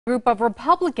A group of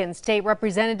Republican state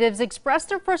representatives expressed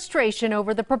their frustration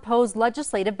over the proposed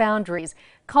legislative boundaries,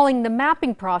 calling the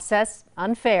mapping process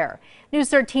unfair.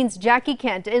 News 13's Jackie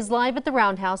Kent is live at the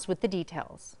Roundhouse with the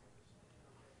details.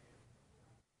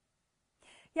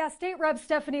 Yeah, State Rep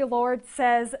Stephanie Lord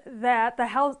says that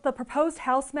the proposed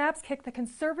House maps kick the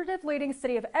conservative-leaning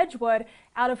city of Edgewood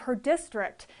out of her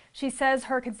district. She says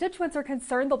her constituents are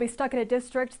concerned they'll be stuck in a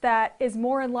district that is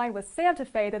more in line with Santa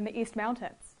Fe than the East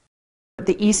Mountains.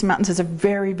 The East Mountains is a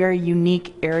very, very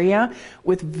unique area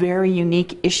with very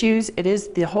unique issues. It is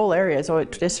the whole area. So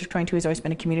District 22 has always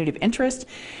been a community of interest.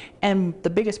 And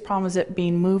the biggest problem is it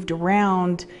being moved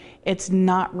around. It's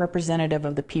not representative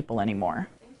of the people anymore.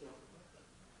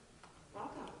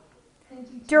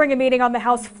 During a meeting on the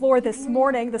House floor this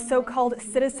morning, the so-called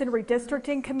Citizen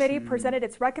Redistricting Committee presented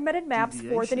its recommended maps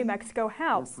for the New Mexico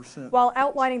House, while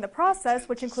outlining the process,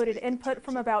 which included input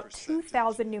from about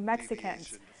 2,000 New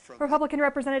Mexicans. Republican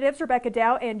Representatives Rebecca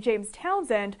Dow and James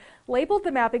Townsend labeled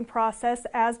the mapping process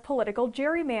as political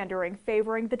gerrymandering,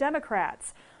 favoring the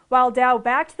Democrats. While Dow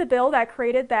backed the bill that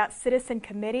created that citizen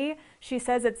committee, she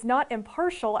says it's not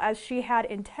impartial as she had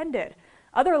intended.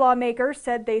 Other lawmakers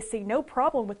said they see no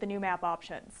problem with the new map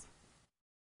options.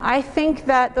 I think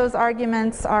that those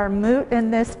arguments are moot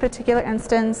in this particular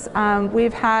instance.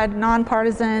 We've had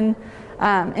nonpartisan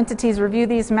entities review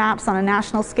these maps on a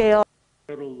national scale.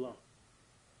 Federal law.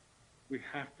 We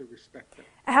have to respect them.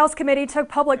 A House committee took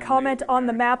public comment on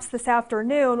the maps this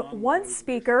afternoon. One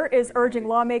speaker is urging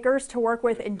lawmakers to work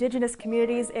with indigenous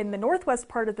communities in the northwest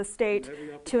part of the state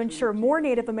to ensure more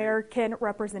Native American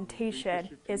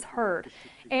representation is heard.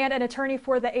 And an attorney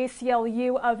for the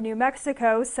ACLU of New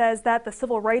Mexico says that the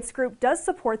civil rights group does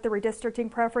support the redistricting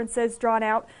preferences drawn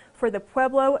out for the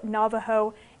Pueblo,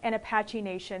 Navajo, and Apache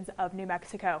nations of New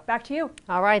Mexico. Back to you.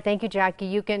 All right. Thank you, Jackie.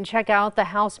 You can check out the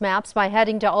House maps by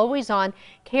heading to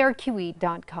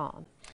alwaysonkrqe.com.